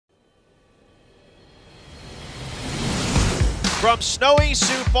From snowy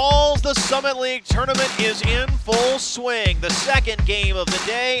Sioux Falls, the Summit League tournament is in full swing. The second game of the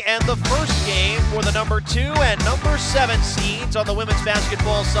day and the first game for the number 2 and number 7 seeds on the women's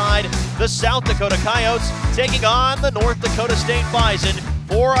basketball side. The South Dakota Coyotes taking on the North Dakota State Bison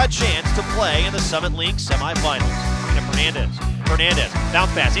for a chance to play in the Summit League semifinals. Fernandez,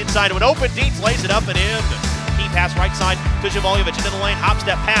 bounce pass inside to an open Dietz, lays it up and in. Key pass right side to Javoljevic into the lane, hop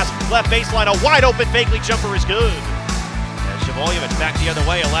step pass, left baseline, a wide open Bagley jumper is good. Javoljevic back the other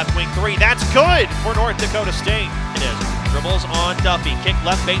way, a left wing three. That's good for North Dakota State. It is. Dribbles on Duffy. Kick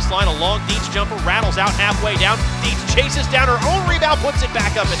left baseline. A long Dietz jumper. Rattles out halfway down. Dietz chases down her own rebound. Puts it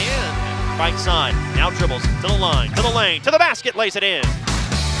back up and in. Right side. Now dribbles to the line. To the lane. To the basket. Lays it in.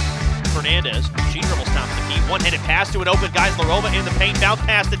 Fernandez. She dribbles top of the key. One-handed pass to an open guy. Larova in the paint. Bounce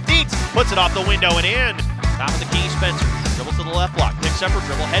pass to Dietz. Puts it off the window and in. Top of the key. Spencer. Dribbles to the left block. Picks up her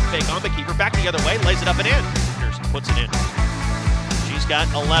dribble. Head fake on the keeper. Back the other way. Lays it up and in. Peterson puts it in. She's got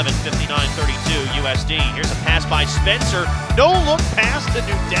 11, 59-32 USD. Here's a pass by Spencer. No look pass to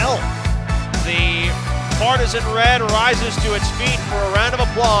Nudell. The Partisan Red rises to its feet for a round of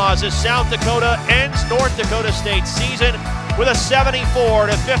applause as South Dakota ends North Dakota State's season with a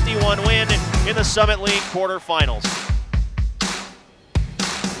 74-51 win in the Summit League quarterfinals.